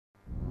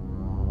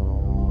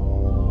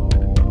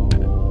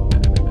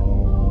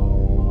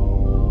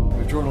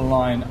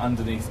line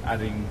underneath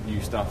adding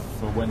new stuff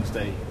for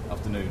Wednesday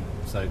afternoon.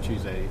 So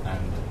Tuesday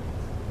and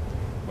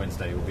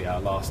Wednesday will be our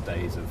last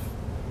days of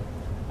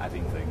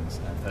adding things,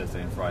 and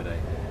Thursday and Friday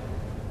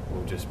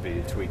will just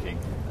be tweaking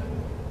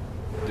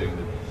and doing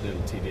the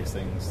little tedious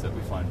things that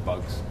we find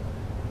bugs,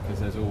 because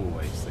there's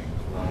always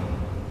things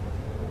wrong.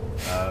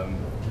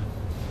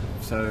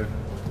 So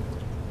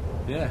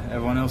yeah,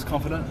 everyone else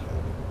confident?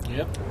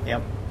 Yep,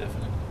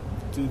 definitely.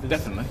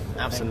 Definitely.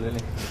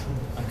 Absolutely.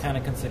 I'm kind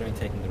of considering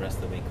taking the rest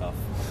of the week off.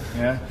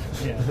 Yeah?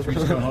 Should we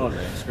just go on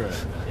holiday and screw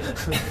it?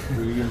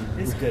 Yeah.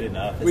 It's good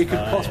enough. We could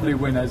possibly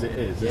win as it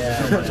is.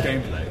 There's so much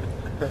gameplay.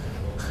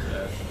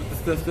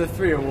 The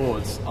 3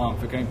 awards aren't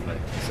for gameplay,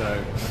 so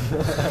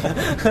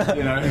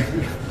you know,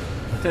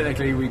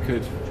 technically we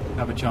could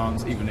have a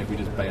chance even if we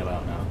just bail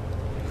out now.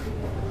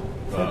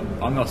 But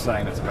I'm not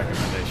saying that's a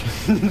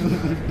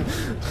recommendation.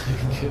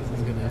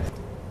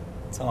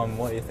 Tom,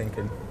 what are you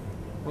thinking?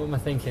 What am I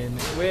thinking?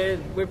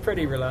 We're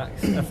pretty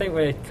relaxed. I think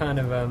we're kind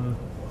of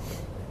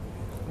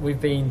we've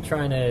been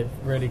trying to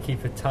really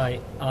keep a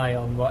tight eye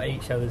on what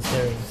each other's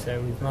doing, so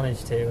we've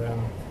managed to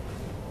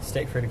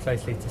stick really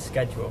closely to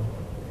schedule,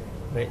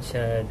 which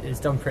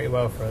is done pretty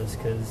well for us,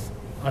 because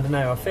I don't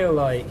know, I feel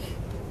like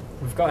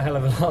we've got a hell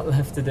of a lot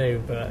left to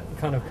do, but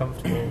kind of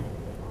comfortable.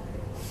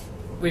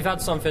 We've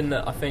had something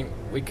that I think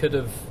we could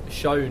have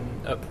shown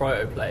at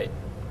Protoplay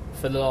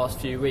for the last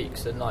few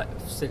weeks, and like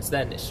since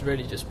then it's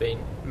really just been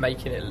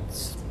making it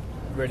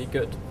really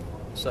good.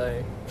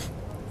 So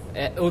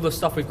all the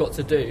stuff we've got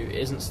to do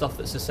isn't stuff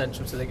that's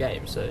essential to the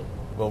game. So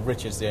well,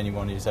 Richard's the only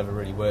one who's ever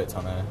really worked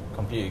on a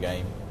computer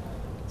game.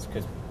 It's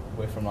because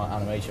we're from like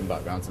animation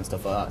backgrounds and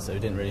stuff like that, so we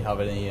didn't really have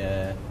any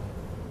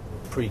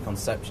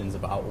preconceptions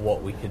about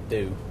what we could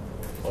do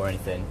or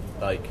anything.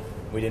 Like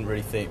we didn't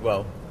really think,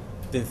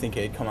 didn't think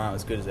it'd come out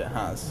as good as it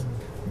has.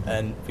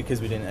 And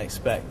because we didn't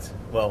expect,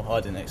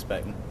 I didn't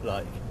expect,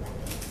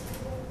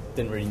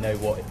 didn't really know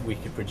what we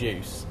could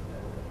produce,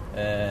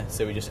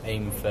 so we just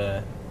aimed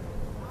for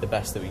the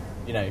best that we,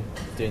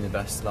 doing the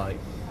best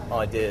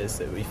ideas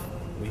that we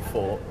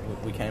thought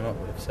we came up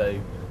with. So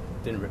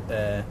didn't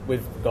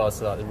with regards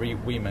to the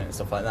Wiimote and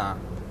stuff like that,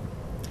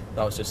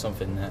 that was just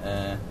something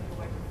that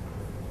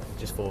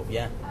just thought,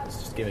 let's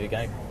just give it a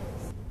go.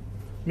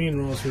 Me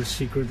and Ross were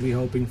secretly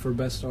hoping for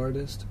best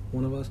artist,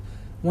 one of us.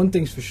 One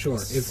thing's for sure,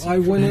 if I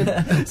win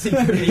it...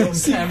 Secretly on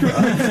camera.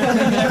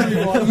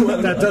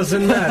 That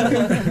doesn't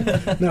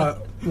matter.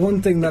 No,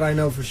 one thing that I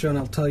know for sure, and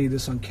I'll tell you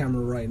this on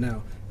camera right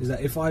now, is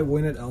that if I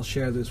win it, I'll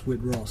share this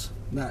with Ross.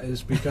 That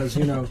is because,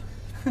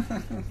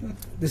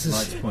 this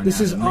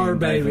is our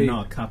baby. We're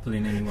not a couple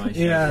in any way.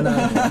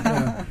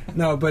 Yeah,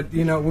 no, but,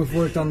 we've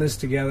worked on this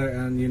together,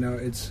 and,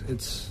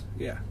 it's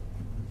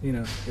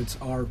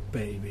our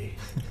baby.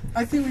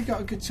 I think we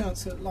got a good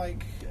chance at,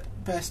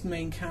 best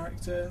main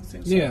character and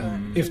things like that.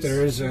 If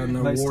there is an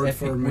award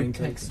for main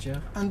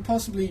character. And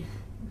possibly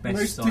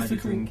best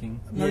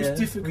most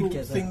difficult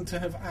thing to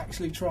have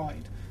actually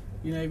tried.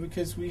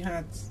 Because we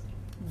had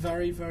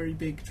very, very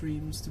big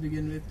dreams to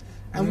begin with.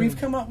 And we've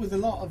come up with a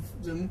lot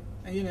of them,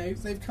 and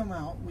they've come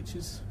out, which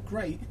is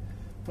great,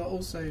 but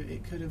also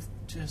it could have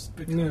just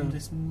become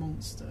this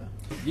monster.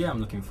 Yeah, I'm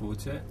looking forward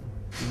to it.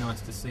 It'd be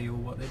nice to see all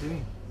what they're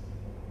doing.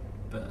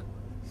 But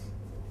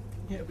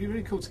yeah, it'd be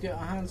really cool to get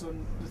our hands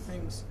on the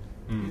things.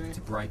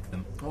 To break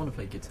them. I want to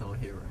play Guitar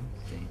Hero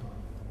game.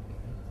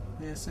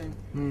 Yeah, same.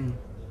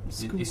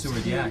 It's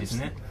already out,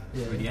 isn't it? Yeah.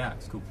 It's already out.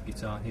 It's called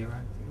Guitar Hero.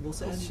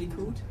 What's it actually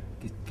called?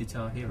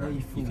 Guitar Hero. No,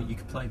 you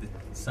could play the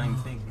same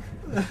thing.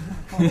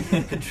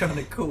 Trying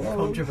to cause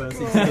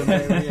controversy to the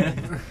area.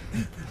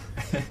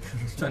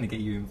 Just trying to get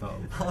you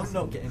involved. I'm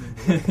not getting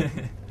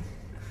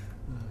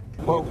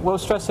involved. Well,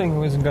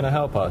 stressing isn't going to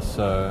help us.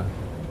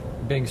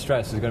 Being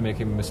stressed is going to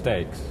make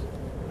mistakes.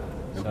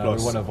 So plus,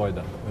 we want to avoid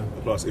that.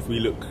 Plus, if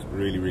we look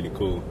really, really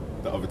cool,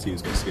 the other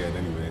teams get scared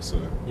anyway, so...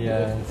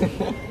 Yeah,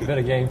 a bit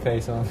of game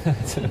face on.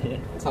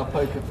 It's our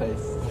poker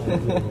face.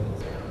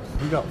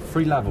 We've got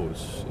 3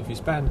 levels. If you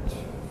spend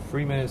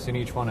 3 minutes in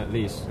each one at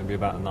least, it'll be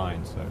about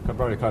 9, so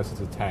probably closer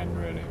to 10,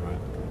 really, right?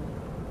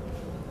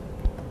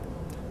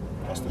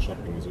 Plus the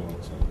shopping as well.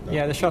 So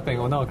yeah, the shopping,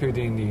 not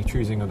including the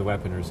choosing of the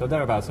weaponry, so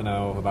thereabouts an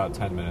hour, about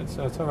 10 minutes,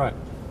 so it's alright.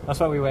 That's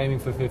why we were aiming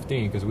for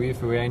 15, because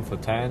if we aimed for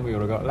 10, we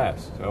would have got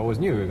less. So I always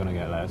knew we were going to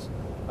get less.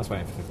 That's why I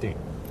aimed for 15.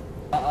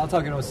 I'm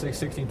talking about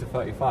 16 to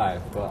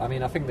 35, but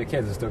I think the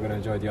kids are still going to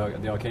enjoy the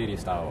arcadey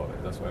style of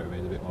it. That's why we made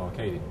it a bit more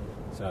arcadey.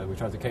 So we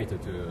tried to cater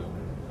to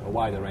a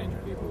wider range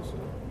of people.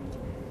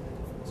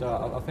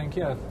 So I think,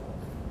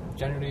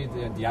 generally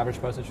the average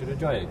person should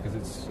enjoy it, because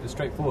it's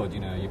straightforward.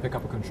 You pick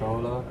up a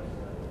controller,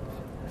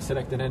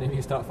 select an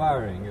enemy, start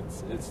firing.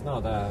 It's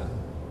not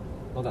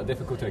that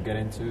difficult to get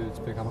into,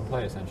 to pick up and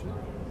play, essentially.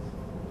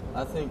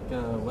 I think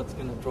what's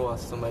going to draw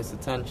us the most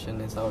attention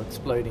is our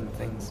exploding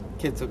things.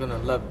 Kids are going to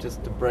love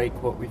just to break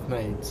what we've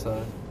made,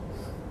 so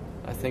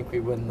I think we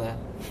win there.